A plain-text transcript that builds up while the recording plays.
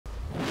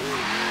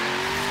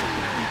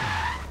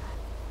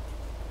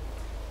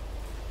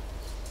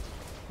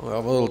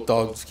Well, my little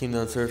dog just came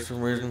downstairs for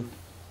some reason.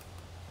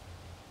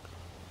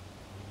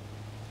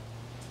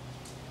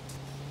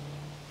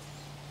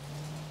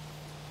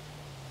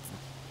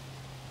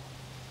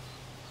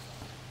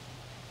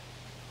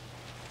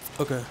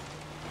 Okay.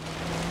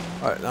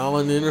 Alright, now I'm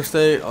on the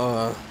interstate.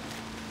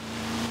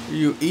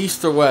 You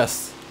east or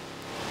west?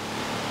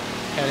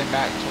 Heading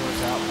back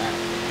towards Outback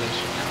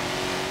Station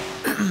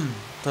now.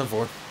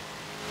 10-4.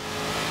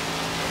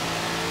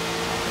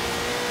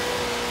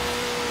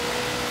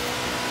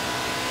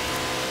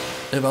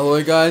 And by the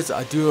way, guys,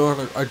 I do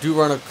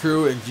run a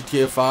crew in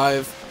GTA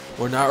 5.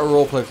 We're not a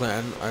roleplay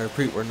clan. I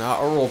repeat, we're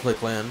not a roleplay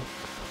clan.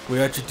 We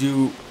actually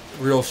do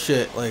real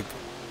shit like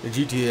in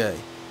GTA.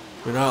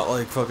 We're not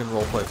like fucking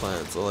roleplay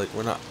clans. So like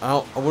we're not.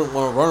 I wouldn't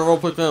want to run a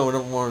roleplay clan. I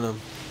wouldn't want to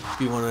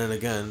be one in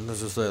again. Let's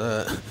just say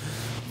that.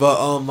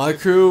 But my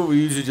crew, we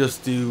usually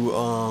just do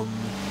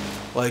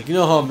like, you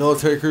know how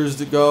military crews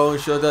to go and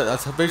shit like that.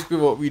 That's basically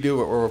what we do.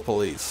 But we're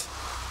police.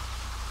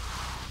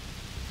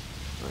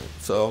 Right,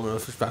 so I'm gonna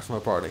switch back to my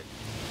party.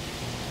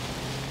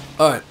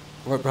 Alright,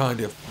 right behind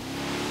you.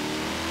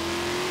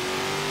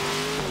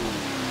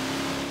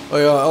 Oh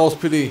yeah,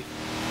 LSPD.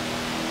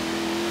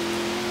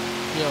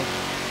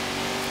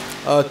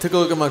 Yo. Take a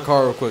look at my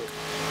car real quick.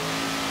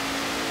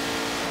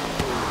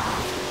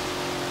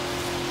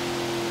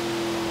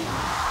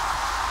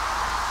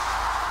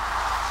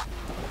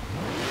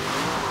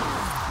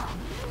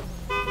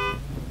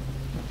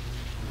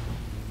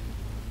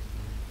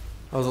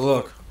 How's it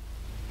look?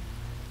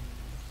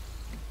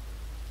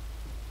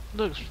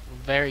 Looks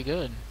very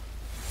good.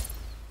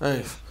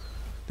 Thanks.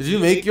 Did you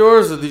make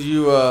yours or did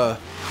you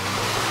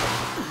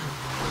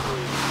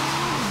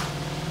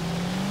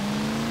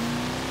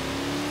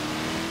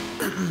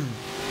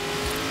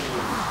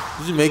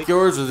did you make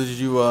yours or did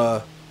you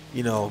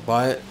you know,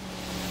 buy it?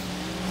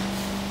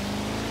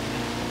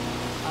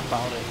 I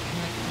bought it.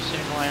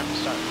 Sooner or later I'm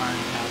gonna start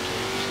learning how to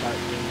start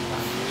doing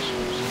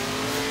financials.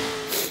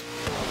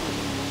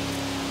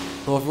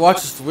 Well, if you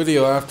watch this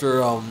video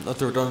after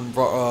we're done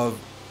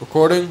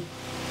recording,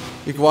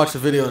 you can watch the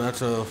video and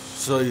actually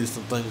show you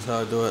some things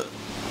how to do it.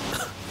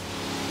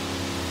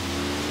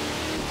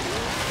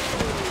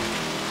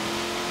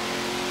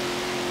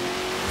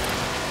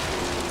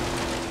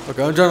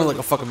 Okay, I'm driving like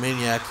a fucking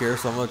maniac here,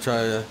 so I'm gonna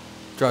try to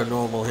drive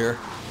normal here.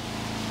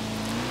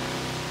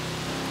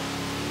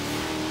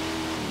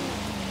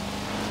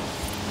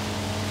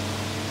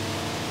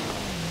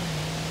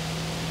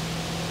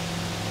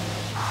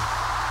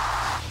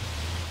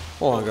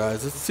 Hold on,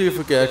 guys. Let's see if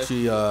we can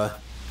actually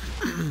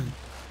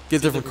get a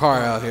different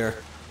car out here.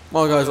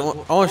 Come on, guys. I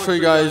want to show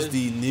you guys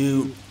the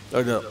new,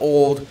 or the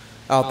old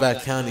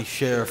Outback County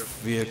Sheriff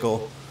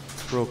vehicle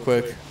real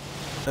quick.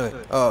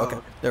 Anyway, oh, okay.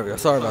 There we go.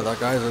 Sorry about that,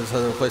 guys. I just had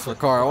to replace my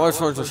car. I just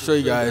wanted to show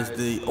you guys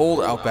the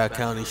old Outback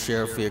County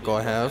Sheriff vehicle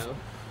I have.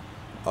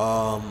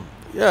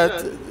 Yeah,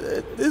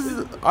 this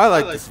is, I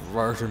like this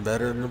version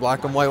better than the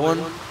black and white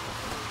one.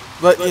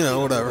 But, you know,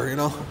 whatever, you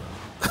know.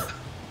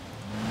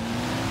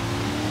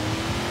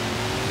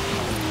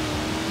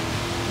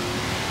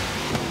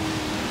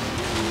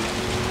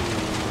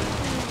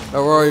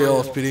 How are you,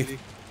 LSPD?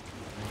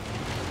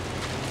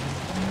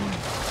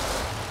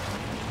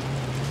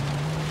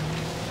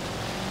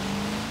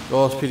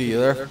 LSPD, you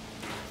there?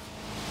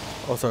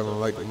 Oh, sorry,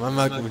 my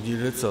mic was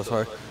muted, so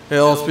sorry. Hey,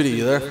 LSPD,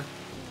 you there?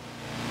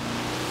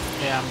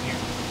 Yeah, I'm here.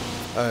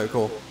 Alright,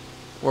 cool.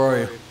 Where are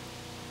you?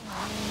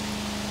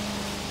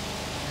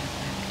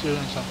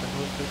 Doing something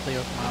real quickly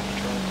with my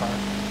patrol car.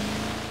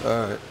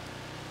 Alright.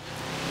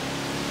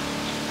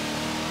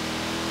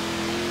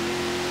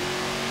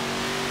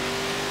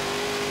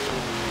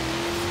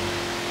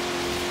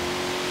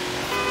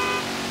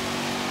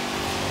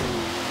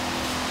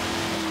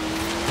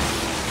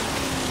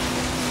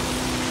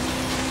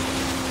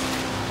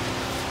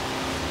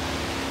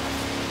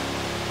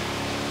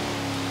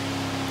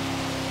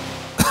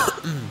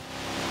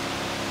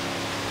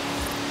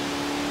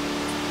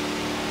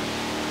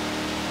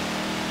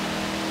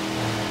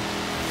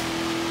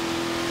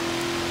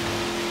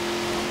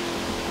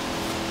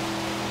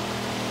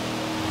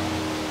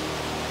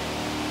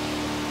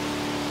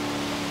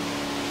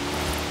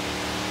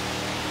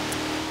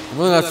 I'm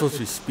really not supposed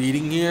to be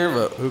speeding here,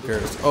 but who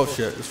cares? Oh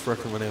shit, it's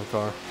wrecking my damn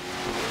car.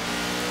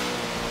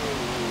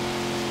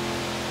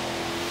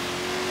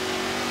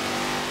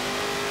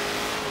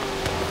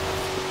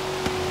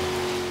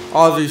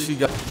 Obviously,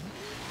 guys.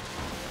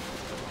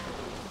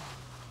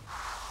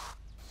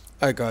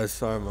 Alright, guys,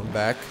 sorry, I'm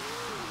back.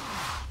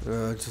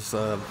 Yeah,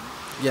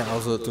 I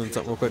was doing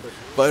something real quick.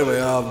 But anyway,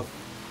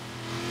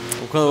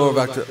 we'll come over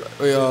back to,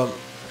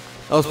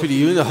 LSPD,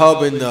 you in the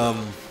hub in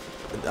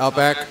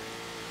Outback?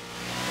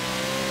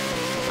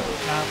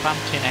 I'm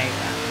 10-8 right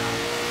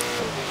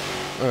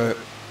now. Alright.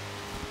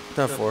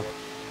 10-4. Uh-oh.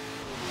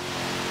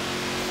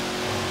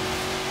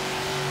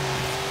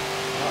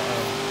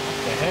 What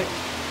the heck?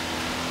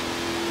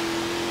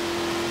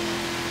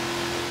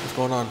 What's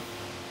going on?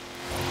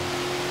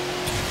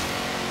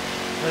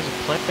 There's a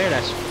clip there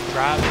that's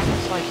driving.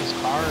 It's like his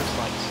car is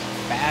like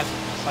spazzing.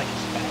 It's like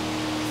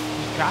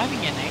he's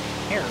driving in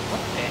air.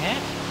 What the heck?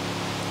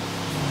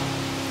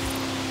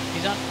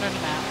 He's under the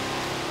map.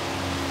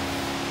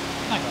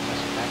 I'm not gonna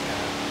mess with that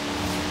guy.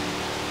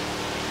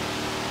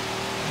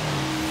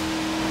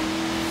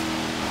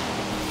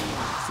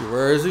 See,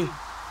 where is he?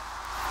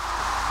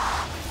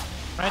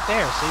 Right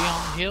there, see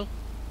on the hill?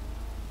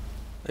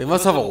 He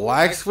must have a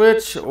lag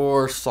switch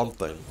or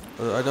something.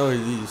 I know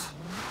he's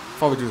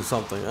probably doing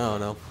something. I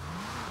don't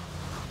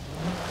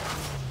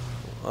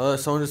know.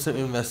 Someone just sent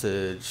me a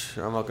message.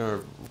 I'm not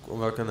gonna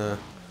look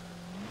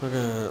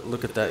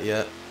at that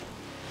yet.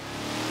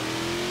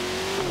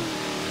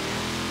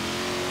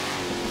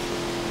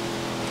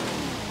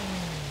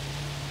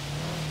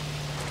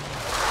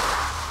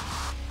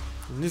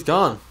 And he's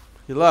gone.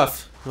 He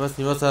left. He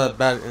must have a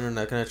bad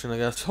internet connection, I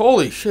guess.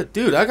 Holy shit,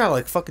 dude! I got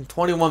like fucking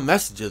 21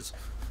 messages.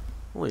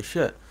 Holy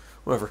shit.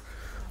 Whatever.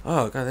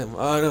 Oh goddamn.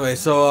 Anyway,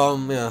 so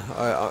yeah.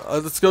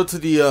 Let's go to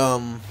the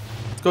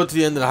let's go to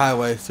the end of the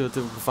highway. See what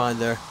we can find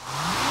there.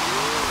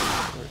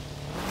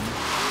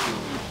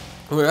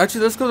 Wait,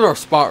 actually, let's go to our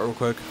spot real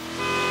quick.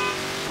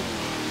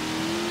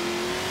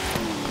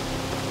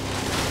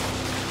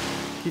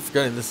 Keep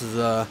forgetting this is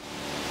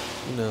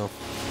you know,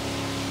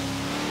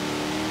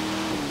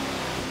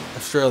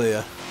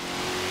 Australia.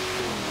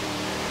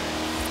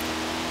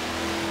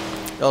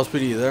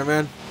 LSPD, you there,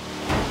 man?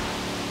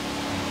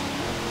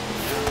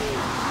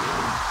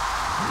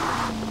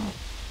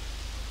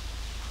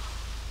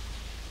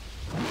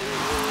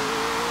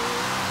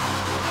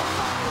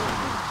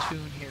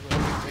 Tune here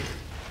real quick.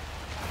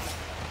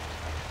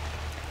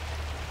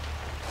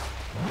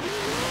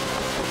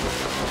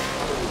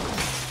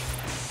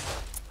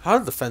 How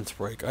did the fence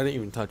break? I didn't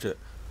even touch it.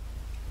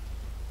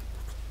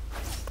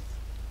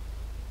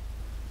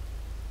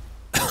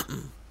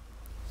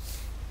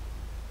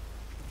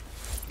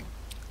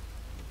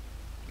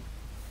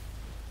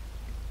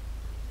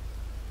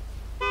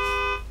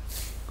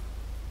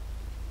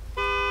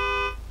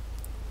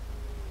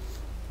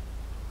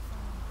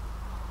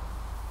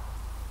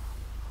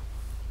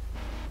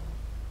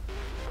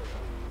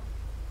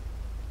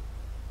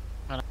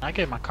 And I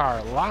gave my car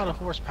a lot of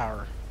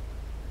horsepower.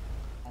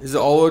 Is it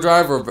all-wheel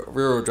drive or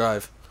rear-wheel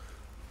drive?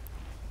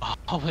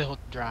 All-wheel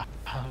drive.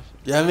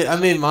 Yeah, I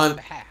made mine.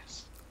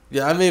 Fast.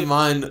 Yeah, I made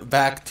mine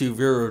back to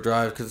rear-wheel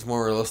drive because it's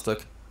more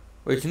realistic.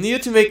 Wait, can you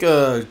to make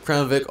a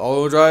Crown Vic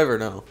all-wheel drive or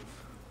no?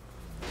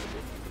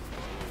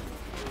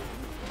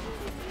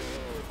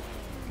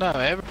 No,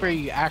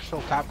 every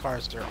actual cop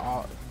cars, they're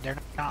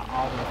not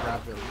all-wheel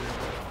drive, they're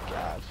rear-wheel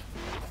drive.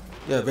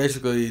 Yeah,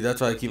 basically that's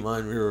why I keep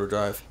mine rear-wheel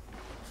drive.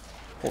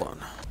 Hold on.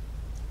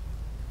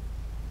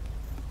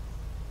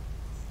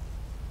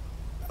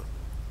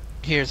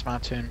 Here's my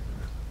tune.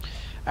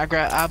 I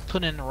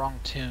put in the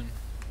wrong tune.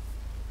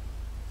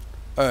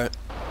 All right.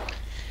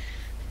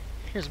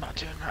 Here's my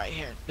tune right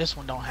here. This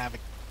one don't have a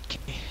key.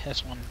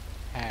 This one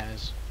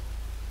has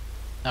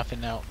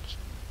nothing else.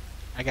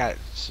 I got it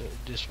so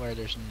just where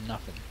there's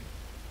nothing.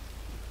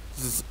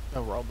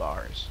 No roll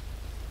bars.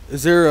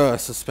 Is there a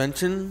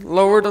suspension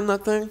lowered on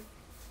that thing?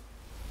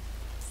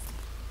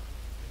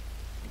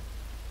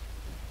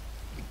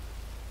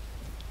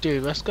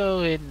 Dude, let's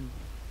go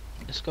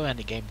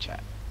into game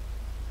chat.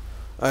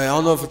 I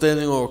don't know if it's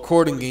anything on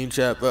recording game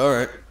chat, but all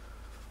right.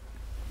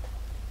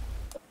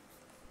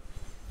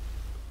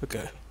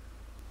 Okay.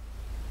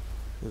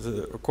 Is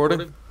it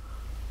recording?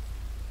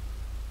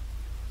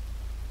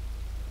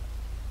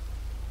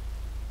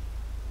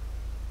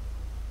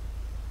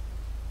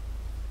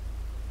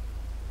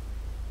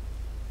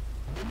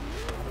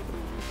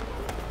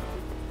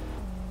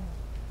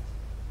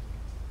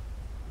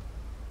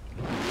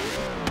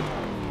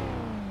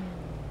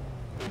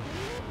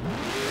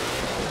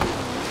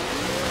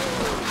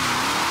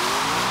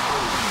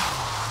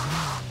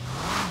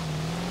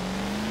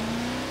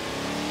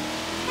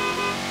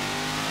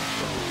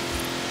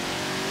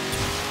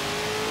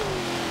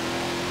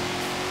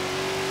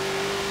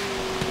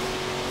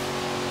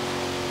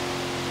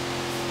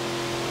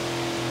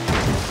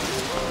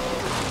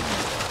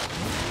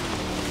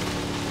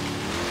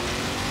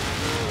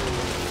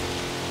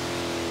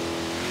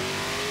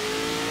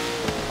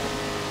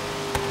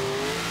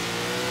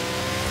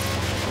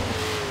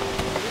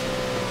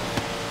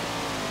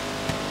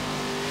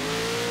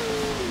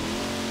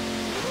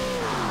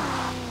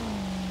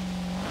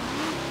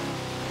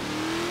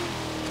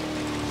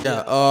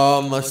 Yeah,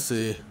 let's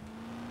see. Let's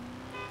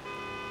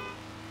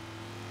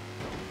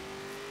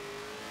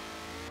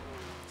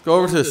go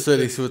over to the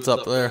city, see what's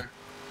up there.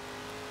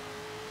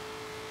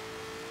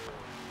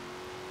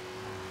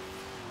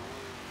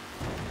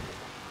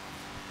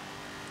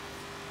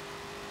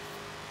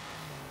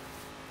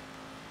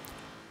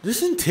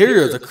 This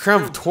interior of the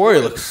Crown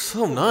Victoria looks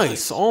so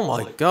nice. Oh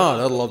my god,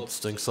 I love this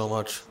thing so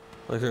much.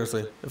 Like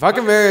seriously, if I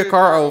can marry a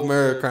car, I will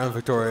marry a Crown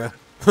Victoria.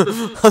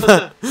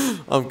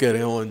 I'm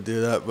kidding, I wouldn't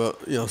do that, but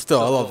you know, still,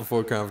 I love the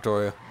Ford Crown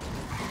Victoria.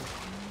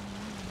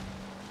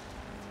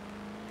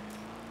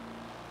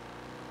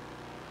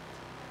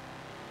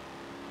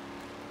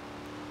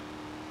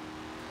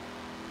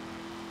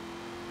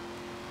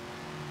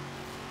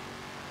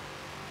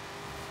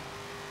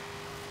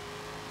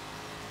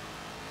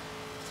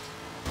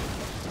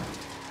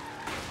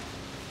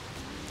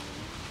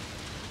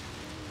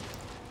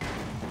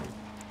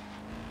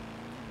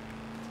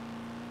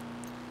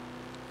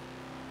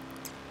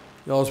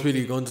 Y'all,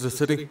 Speedy, going to the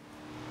city?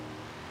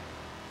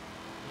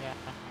 Yeah.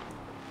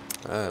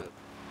 Alright.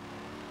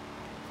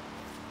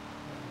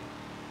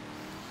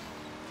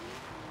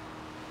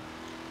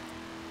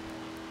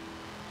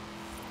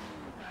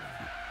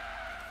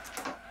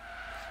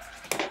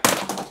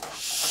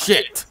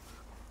 Shit!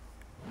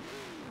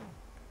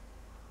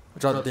 I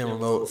dropped the damn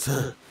remote.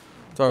 Sorry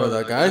about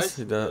that, guys.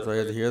 Sorry you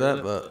had to hear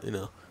that, but, you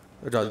know,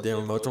 I dropped the damn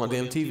remote on my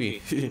damn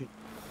TV.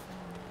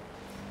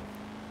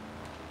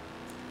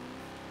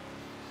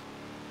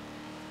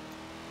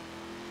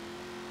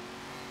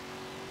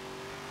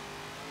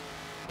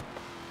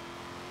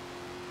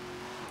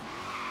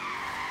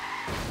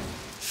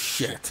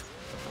 Shit.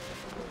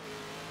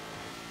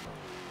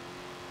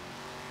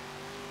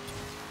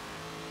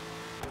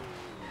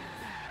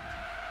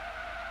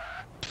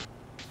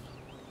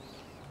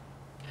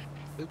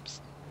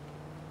 Oops.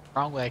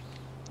 Wrong way.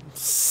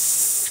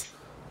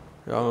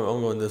 Yeah,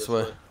 I'm going this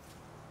way.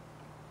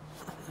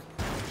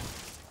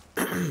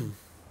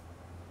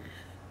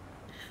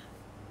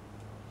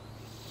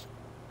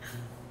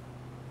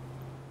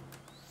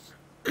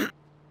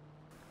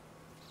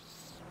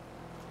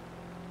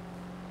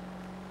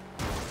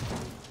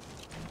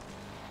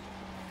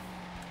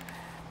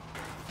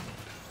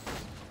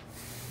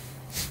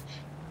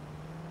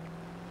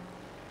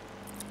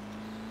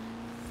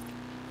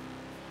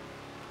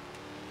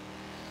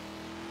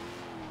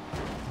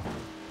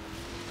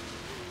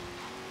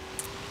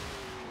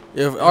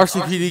 Yeah, if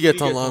RCPD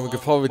gets online, we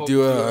could probably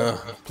do a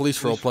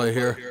police role play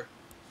here.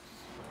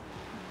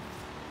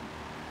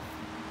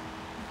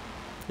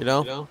 You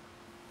know?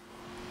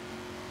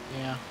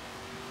 Yeah.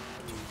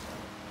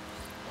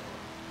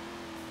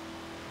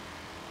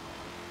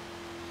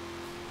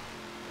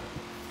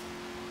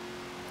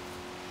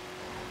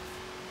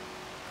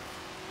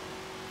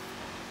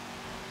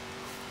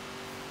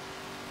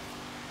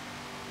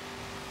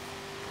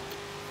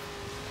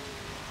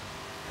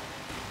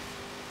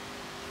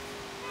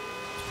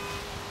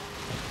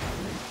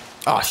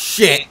 Oh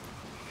shit!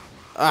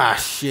 Ah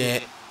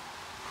shit!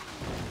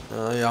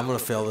 Yeah, I'm gonna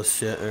fail this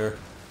shit here.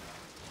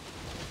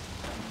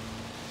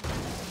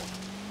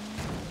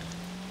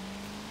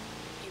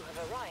 You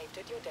have arrived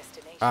at your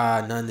destination.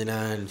 Ah,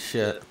 99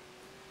 shit.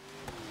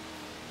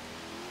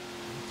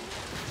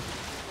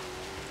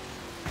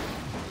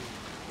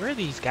 Where are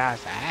these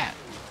guys at?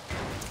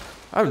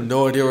 I have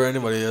no idea where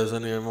anybody is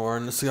anymore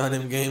in this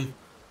goddamn game.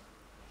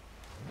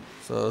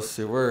 So let's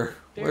see, where's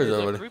There's a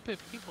everybody? group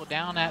of people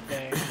down at the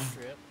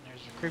airstrip. And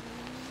there's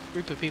a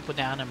group of people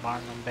down in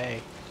Barnum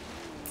Bay.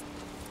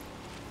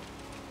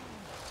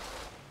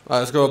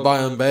 Alright, let's go to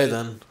Byron Bay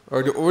then.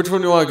 Or which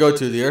one do you want to go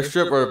to, the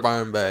airstrip or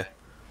Byron Bay?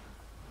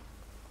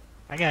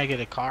 I gotta get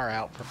a car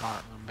out for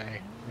Barnum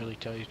Bay. Really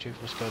tell you the truth,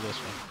 let's go this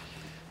way.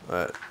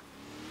 Alright.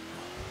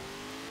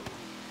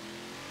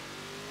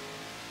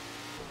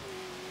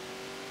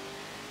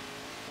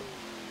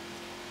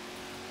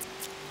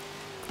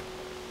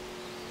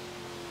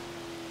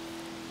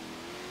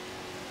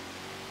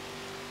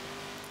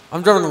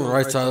 I'm driving on the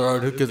right side of the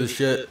road. Who gives a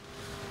shit?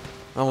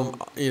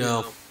 You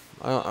know,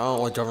 I don't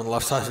like driving on the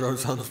left side of the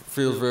road. It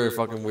feels very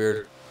fucking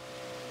weird.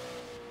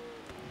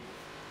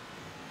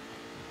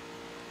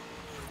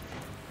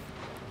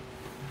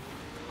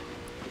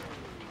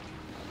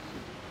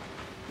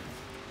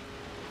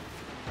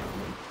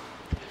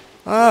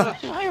 Ah!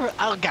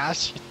 Oh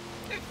gosh.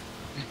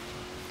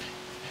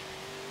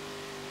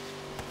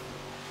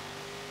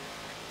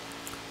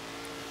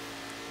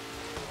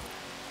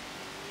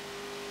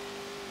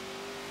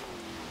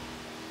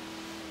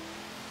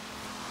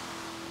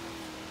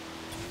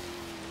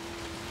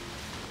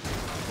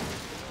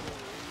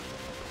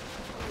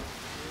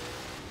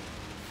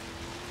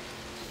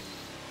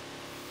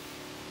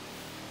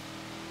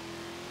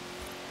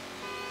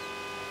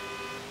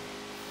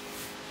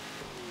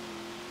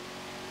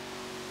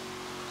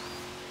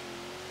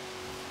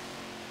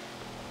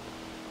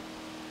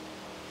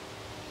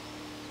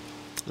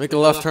 Make a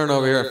left turn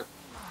over here.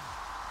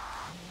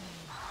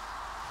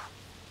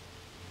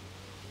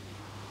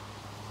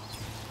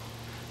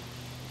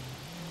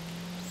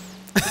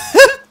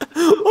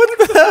 What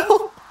the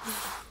hell?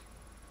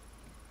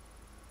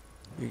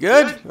 You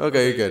good?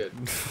 Okay, you're good.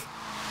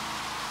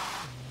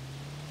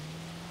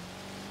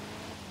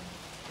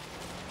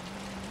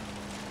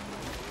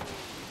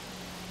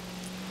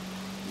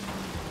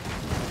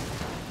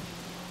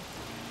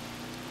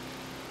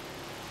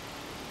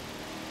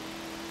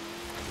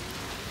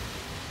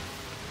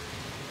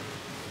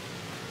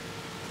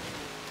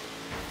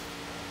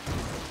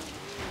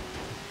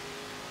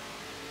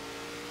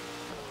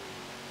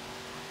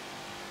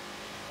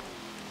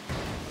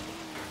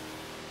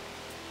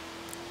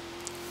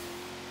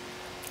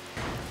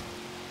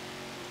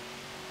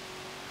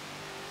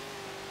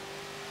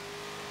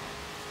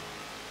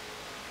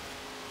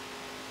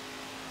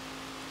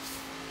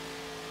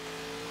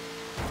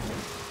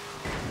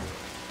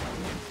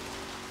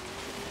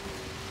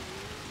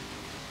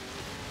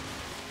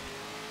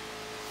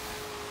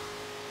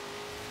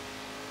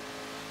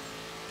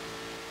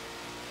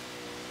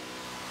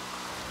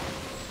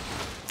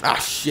 Ah,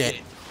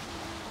 shit.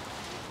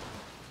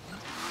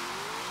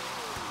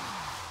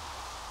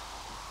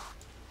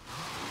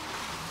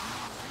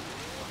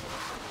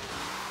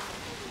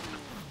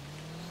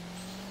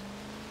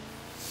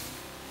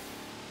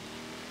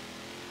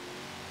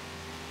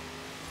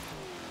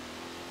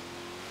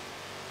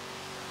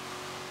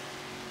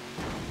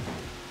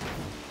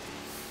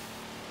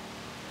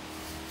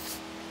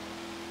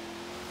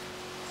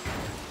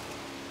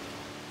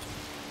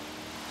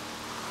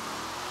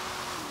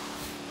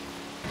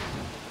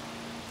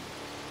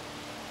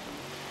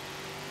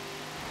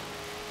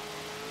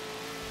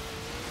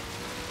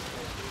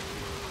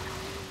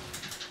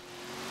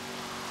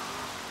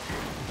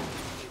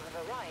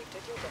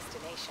 at your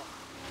destination.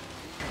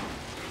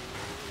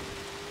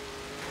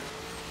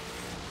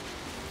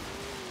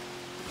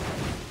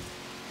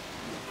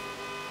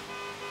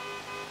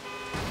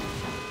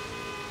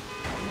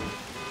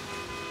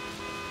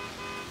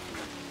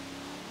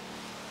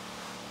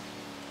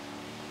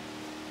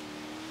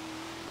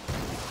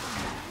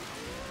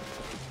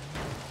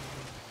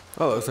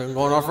 Oh, looks like I'm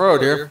going off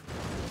road here.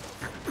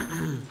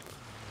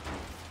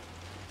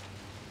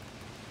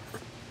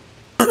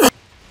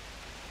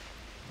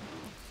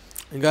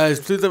 And guys,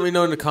 please let me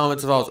know in the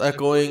comments if I was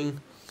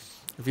echoing.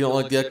 If you don't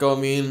like the echo,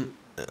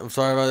 I'm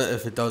sorry about it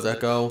if it does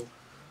echo.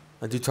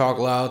 I do talk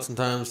loud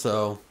sometimes,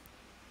 so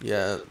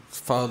yeah,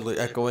 it's probably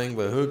echoing,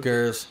 but who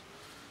cares?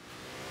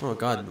 Oh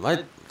god,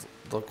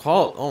 the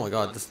quality. Oh my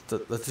god,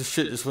 this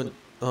shit just went.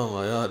 Oh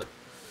my god,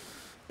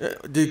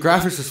 the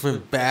graphics just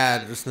went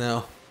bad just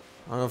now.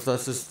 I don't know if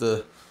that's just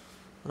the.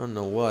 I don't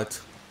know what.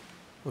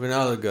 Okay,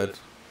 now they're good.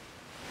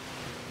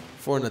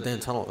 Before in the damn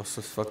tunnel, let's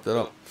just fucked it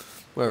up.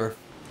 Whatever.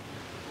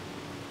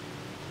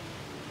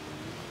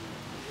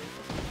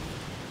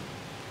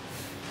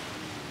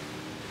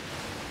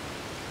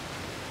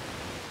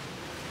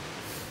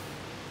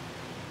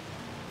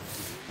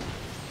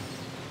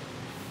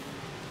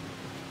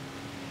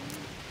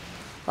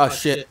 Oh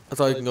shit, I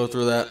thought you can go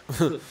through that.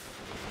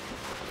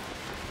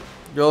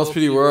 Yo,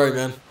 LSPD, where are you,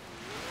 man?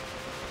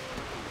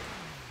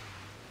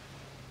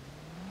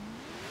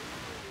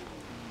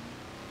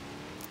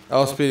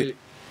 LSPD.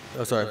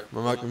 Oh, sorry,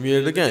 my mic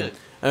muted again.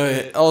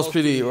 Anyway,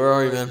 LSPD, where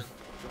are you, man?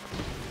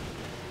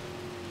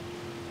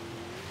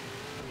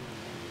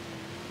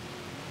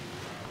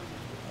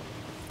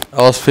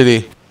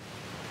 LSPD.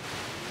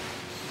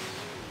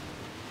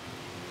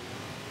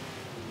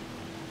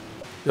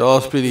 Yo,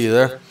 LSPD, you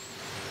there?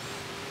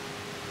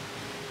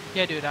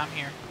 Yeah, dude, I'm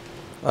here.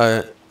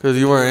 Alright, because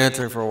you weren't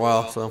answering for a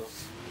while, so.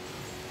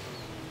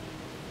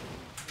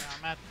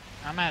 Yeah,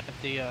 I'm at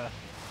the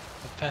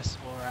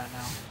festival right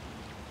now.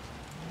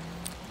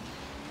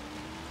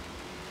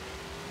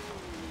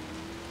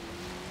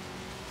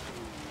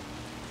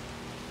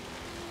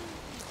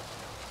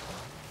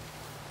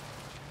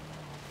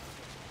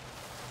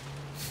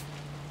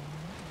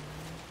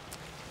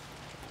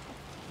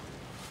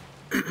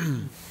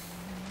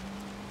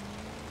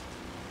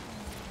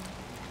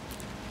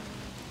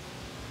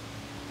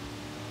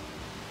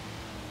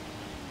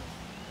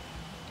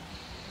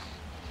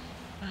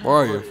 Where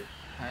are you?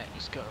 Alright,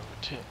 let's go over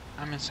to it.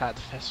 I'm inside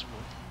the festival.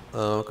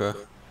 Oh, okay.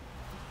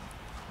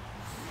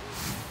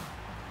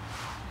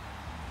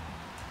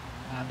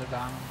 I'm the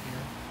bottom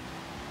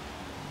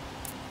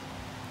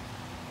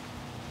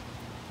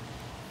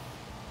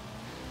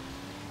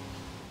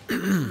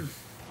here.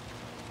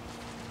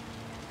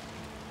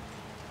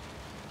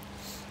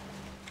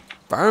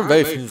 Byron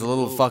Bay seems a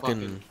little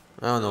fucking.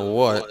 I don't know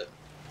what.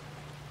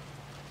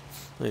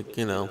 Like,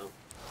 you know.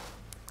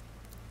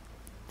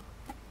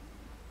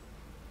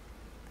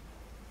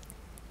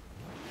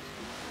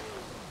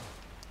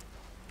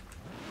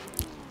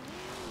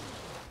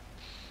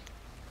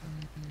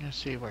 Let's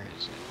see, where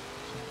is it?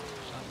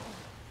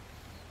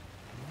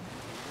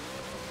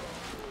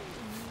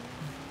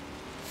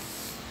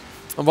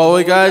 And by the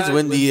way, guys,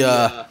 when the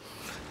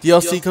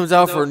DLC comes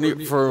out for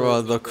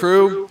the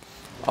crew,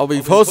 I'll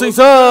be posting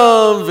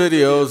some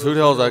videos. Who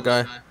the hell's that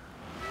guy?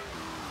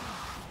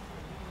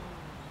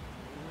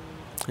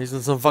 He's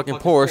in some fucking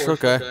Porsche.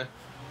 Okay.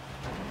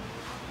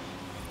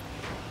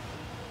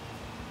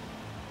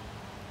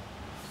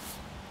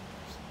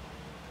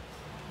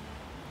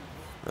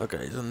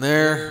 Okay, he's in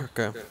there.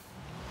 Okay.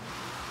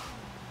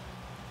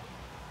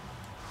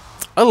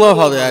 I love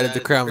how they added the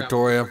Crown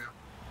Victoria.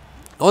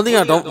 The only thing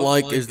I don't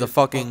like is the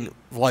fucking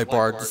light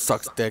bar. It just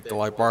sucks dick, the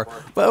light bar.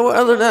 But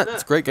other than that,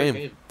 it's a great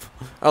game.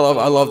 I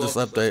love this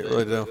update,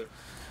 really do.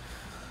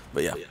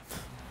 But yeah.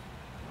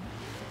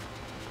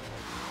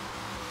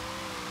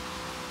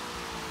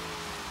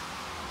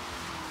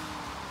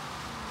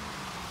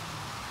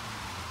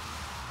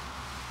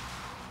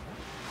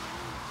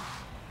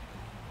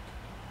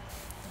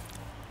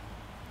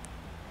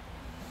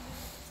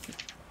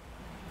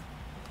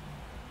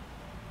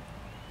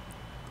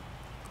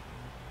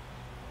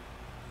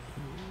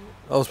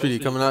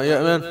 LSPD coming out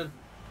yet, man?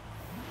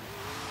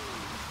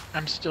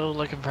 I'm still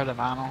looking for the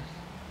vinyl.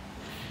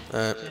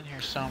 Alright. It's in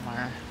here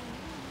somewhere.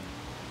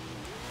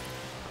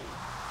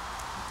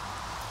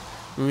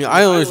 I mean,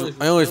 I always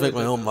make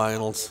my own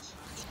vinyls.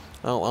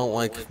 I don't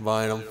like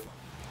buying them.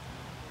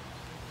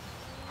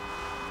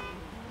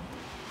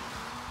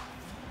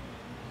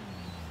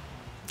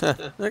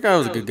 That guy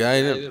was a good guy.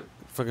 He didn't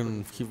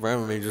fucking keep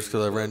ramming me just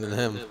because I ran into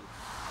him.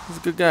 He's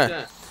a good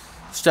guy.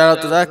 Shout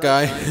out to that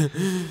guy.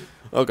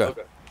 Okay.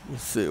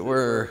 Let's see,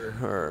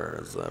 where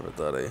is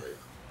everybody?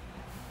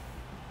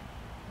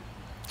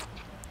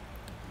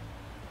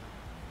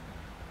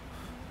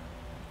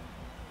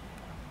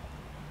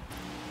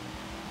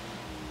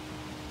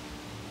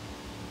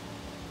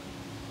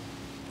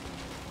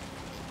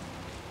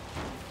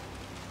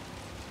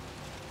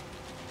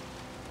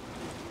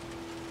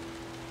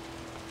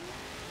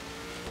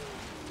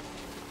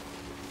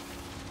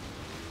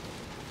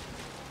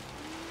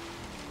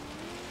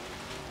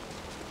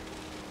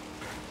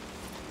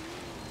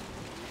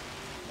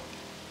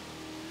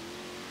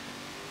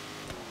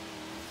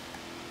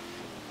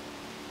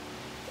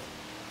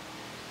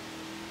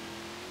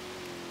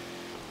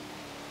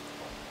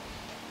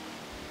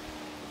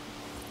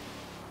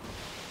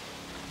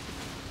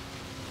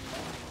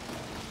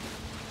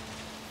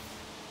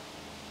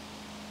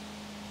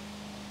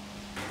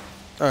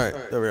 Alright,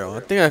 there we go. I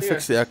think I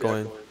fixed the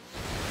echoing.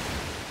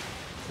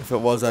 If it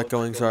was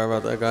echoing, sorry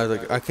about that, guys.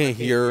 Like, I can't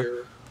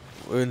hear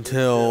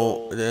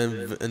until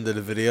the end of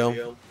the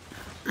video.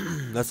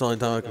 That's the only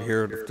time I can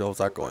hear it if it's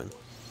echoing.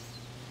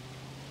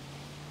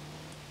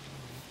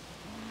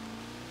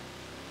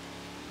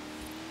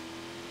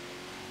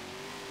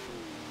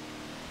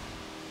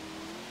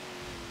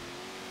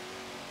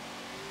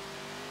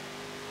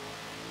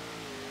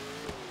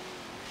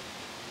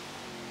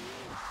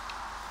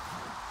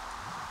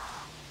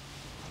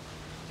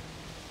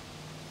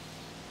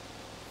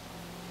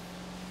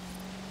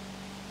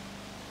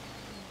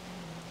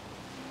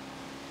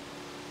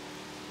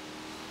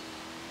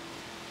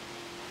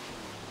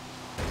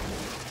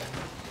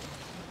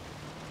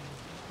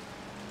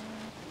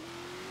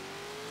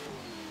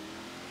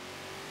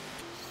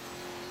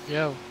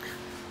 Yo.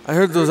 I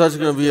heard there's actually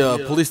going to be a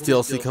police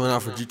DLC coming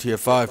out for GTA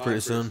 5 pretty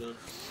soon.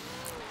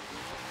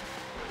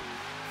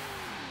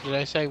 Did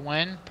I say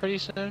when? Pretty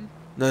soon?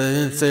 No, they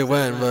didn't say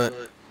when,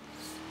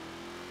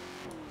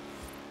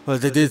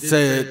 but they did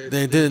say it.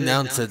 They did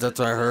announce it. That's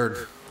what I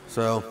heard.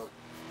 So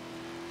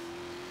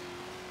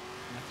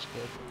That's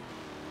good.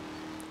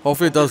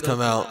 hopefully it does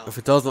come out. If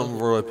it doesn't,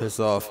 I'm really pissed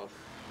off.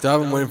 'Cause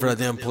I've been waiting for that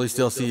damn police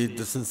DLC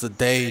since the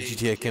day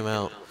GTA came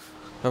out.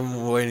 I've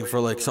been waiting for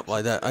like something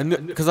like that. I knew,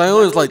 because I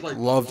always like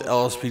loved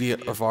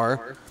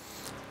LSPDFR.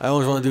 I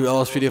always want to do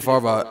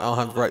LSPDFR, but I don't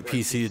have the right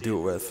PC to do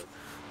it with.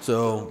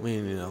 So I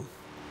mean, you know.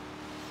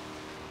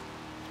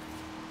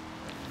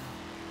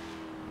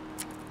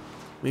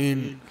 I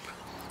mean,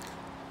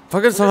 if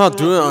I could somehow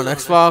do it on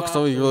Xbox, that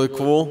would be really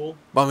cool.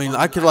 But I mean,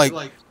 I could like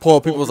pull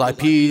up people's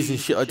IPs and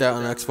shit like that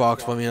on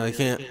Xbox. But I mean, I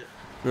can't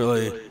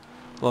really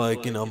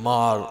like, you know,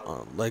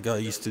 mod like I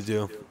used to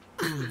do.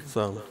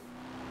 So,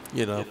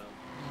 you know.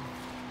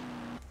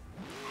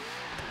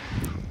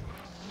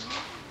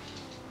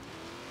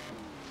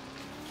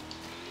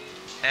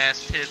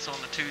 Ass tits on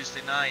a Tuesday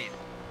night.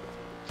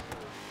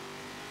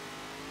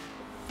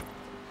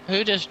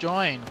 Who just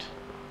joined?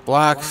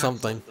 Black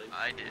something.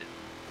 I did.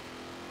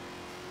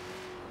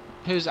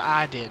 Who's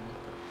I did?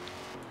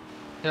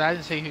 Cause I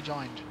didn't see who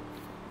joined.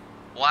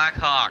 Black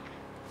Hawk.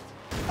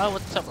 Oh,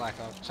 what's up, Black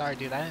Hawk? Sorry,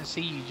 dude, I didn't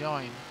see you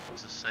join. I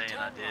was just saying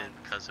I did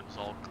because it was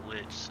all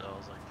glitched, so I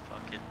was like,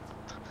 fuck it.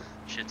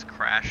 Shit's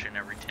crashing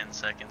every 10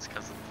 seconds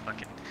because of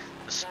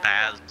the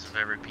spasms of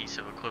every piece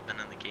of equipment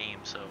in the game,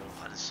 so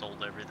I just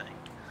sold everything.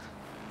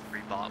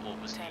 Rebought what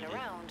was Turn needed.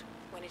 around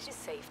when it is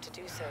safe to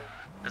do so.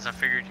 Because I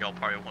figured y'all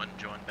probably wouldn't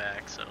join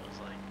back, so I was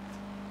like,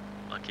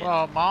 fuck it.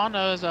 Well, Ma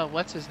knows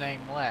what's his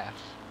name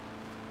left.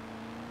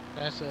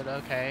 I said,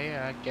 okay,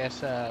 I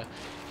guess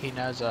he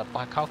knows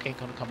Black Hawk ain't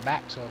gonna come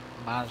back, so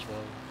might as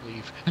well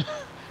leave.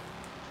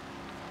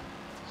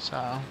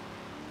 So.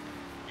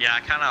 Yeah, I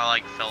kind of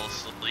like fell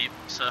asleep,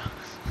 so.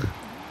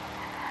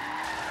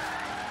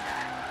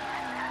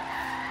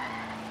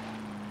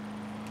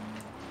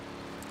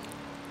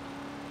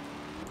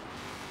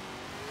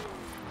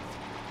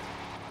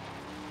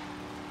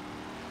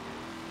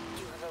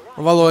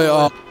 Oh, by the way,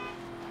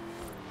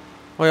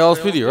 wait,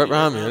 LSPD right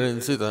behind me. I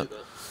didn't see that.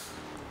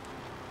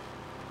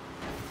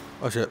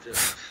 Oh shit.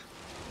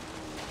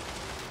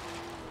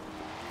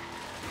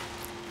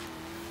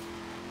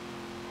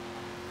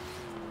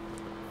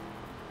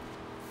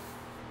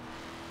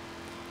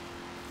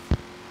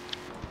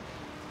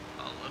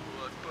 Allahu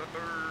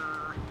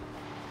Akbar.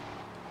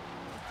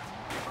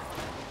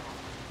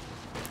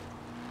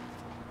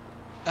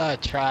 I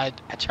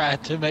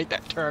tried to make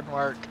that turn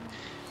work.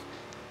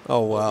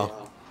 Oh wow.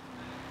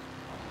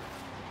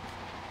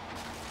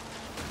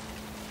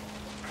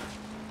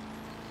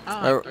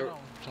 Oh, go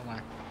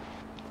somewhere.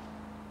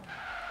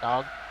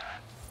 Dog.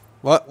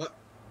 What?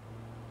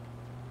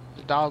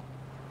 The dog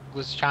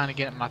was trying to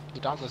get in the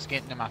dog was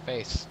getting in my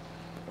face.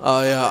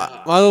 Oh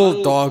yeah, my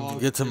little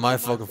dog gets in my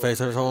fucking face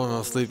every time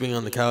I'm sleeping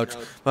on the couch.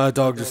 My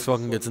dog just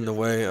fucking gets in the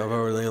way of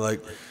everything.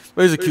 Like,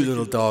 but he's a cute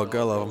little dog.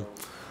 I love him.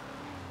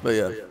 But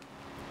yeah.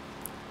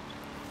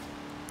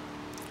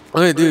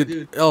 Okay,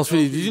 dude,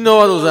 LSPD, did you know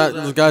all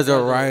those guys that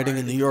are rioting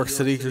in New York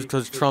City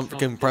because Trump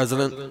became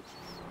president?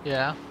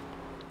 Yeah.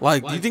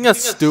 Like, do you think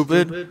that's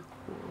stupid?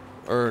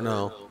 Or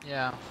no?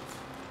 Yeah.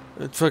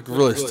 It's like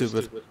really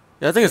stupid.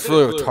 Yeah, I think it's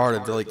really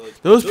retarded.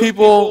 Like, those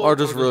people are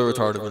just really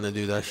retarded when they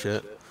do that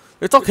shit.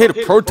 It's okay to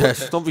protest,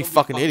 just don't be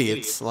fucking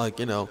idiots. Like,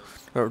 you know,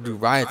 or do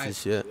riots and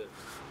shit.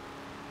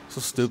 So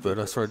stupid,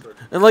 I swear.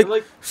 And like,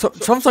 so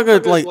Trump's not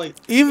gonna like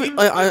even.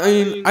 I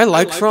mean, I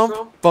like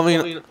Trump, but I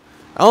mean,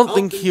 I don't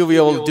think he'll be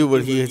able to do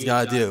what he's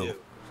gotta do.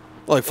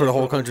 Like for the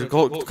whole country. The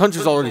whole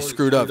country's already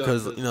screwed up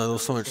because you know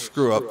there's so much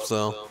screw up.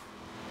 So,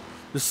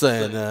 just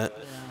saying that.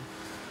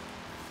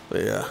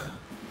 But yeah.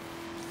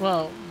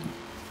 Well,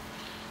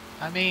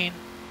 I mean,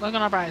 look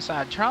on the bright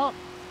side. Trump,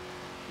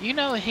 you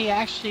know, he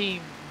actually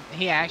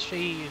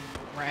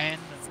ran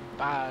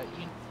by,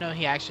 you know,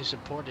 he actually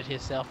supported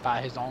himself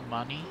by his own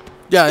money.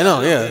 Yeah, I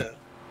know, yeah.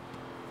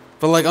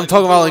 But like, I'm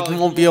talking about like, he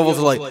won't be able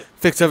to like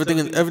fix everything,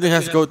 and everything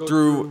has to go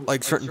through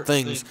like certain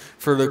things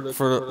for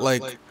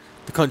like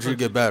the country to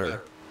get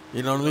better.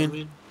 You know what I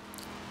mean?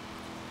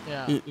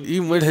 Yeah.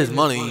 Even with his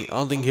money, I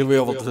don't think he'll be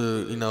able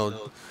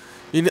to,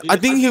 I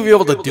think he'll be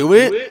able to do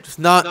it, just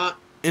not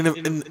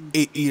in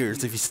 8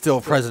 years if he's still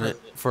president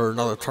for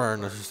another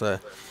term, I should say.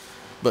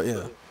 But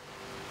yeah.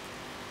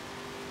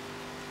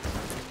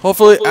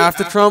 Hopefully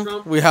after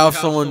Trump, we have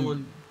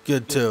someone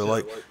good too.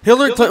 Like,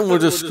 Hillary Clinton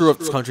would just screw up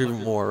this country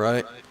even more,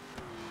 right?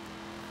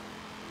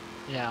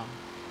 Yeah.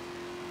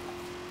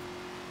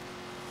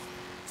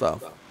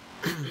 So.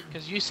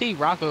 Because you see,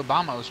 Barack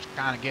Obama was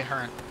trying to get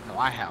her in the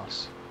White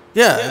House.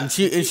 Yeah, and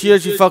she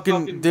actually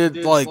fucking did,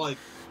 like,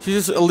 she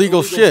just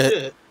illegal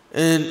shit.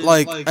 And,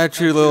 like,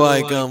 actually,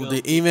 like,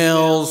 the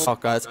emails,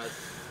 fuck guys,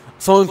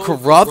 someone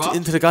corrupt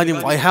into the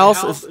goddamn White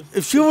House.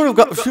 If she would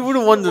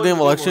have won the damn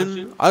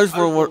election, I just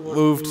would have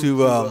moved to,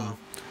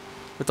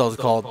 what was it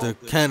called, to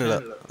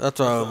Canada. That's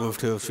where I would move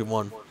to if she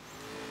won.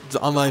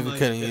 I'm not even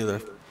kidding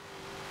either.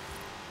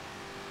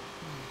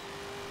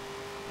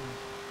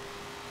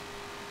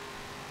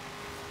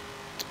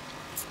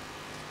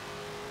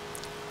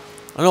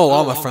 I know a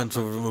lot of my friends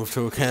would move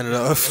to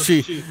Canada if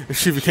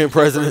she became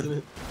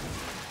president.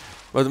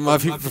 But my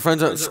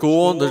friends at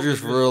school, they're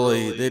just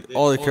really,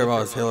 all they care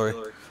about is Hillary.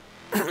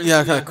 Yeah,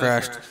 I kind of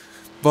crashed.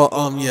 But,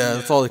 yeah,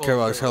 that's all they care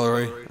about is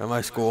Hillary at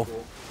my school.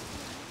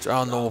 Which I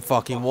don't know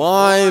fucking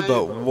why,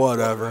 but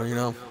whatever, you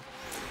know?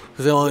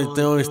 Because they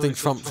only think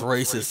Trump's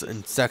racist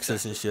and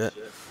sexist and shit.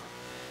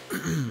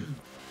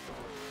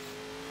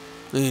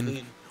 I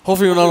mean,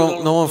 hopefully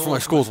no one from my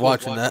school is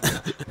watching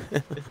that.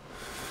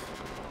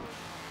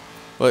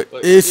 But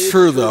it's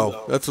true,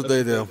 though. That's what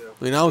they do.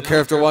 I mean, I don't care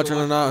if they're watching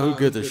or not. Who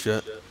gives a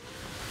shit?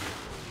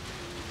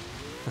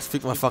 I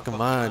speak my fucking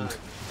mind.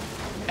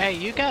 Hey,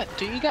 do you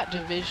got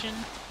Division?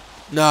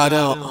 No, I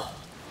don't. That'd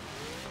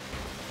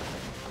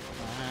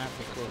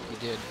be cool if you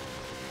did.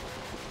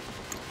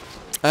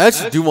 I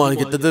actually do want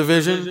to get the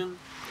Division,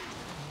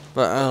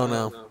 but I don't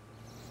know.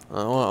 I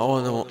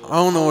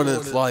don't know what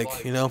it's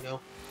like, you know?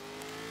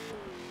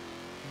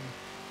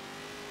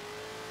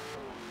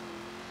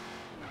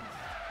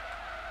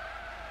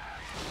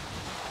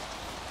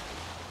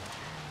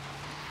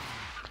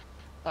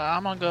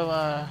 I'm gonna go,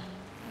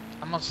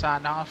 I'm gonna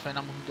sign off and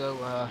I'm gonna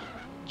go,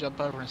 jump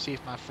over and see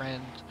if my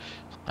friend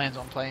plans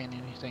on playing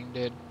anything,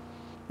 dude.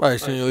 Right,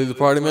 so you leave the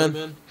party,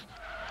 man?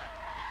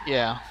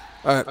 Yeah.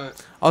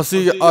 Alright, I'll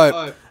see you.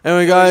 Alright,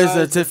 anyway, guys,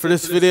 that's it for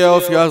this video.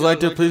 If you guys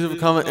liked it, please leave a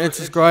comment and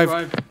subscribe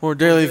for more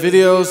daily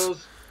videos.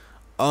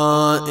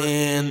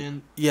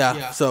 And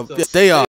yeah, so stay on.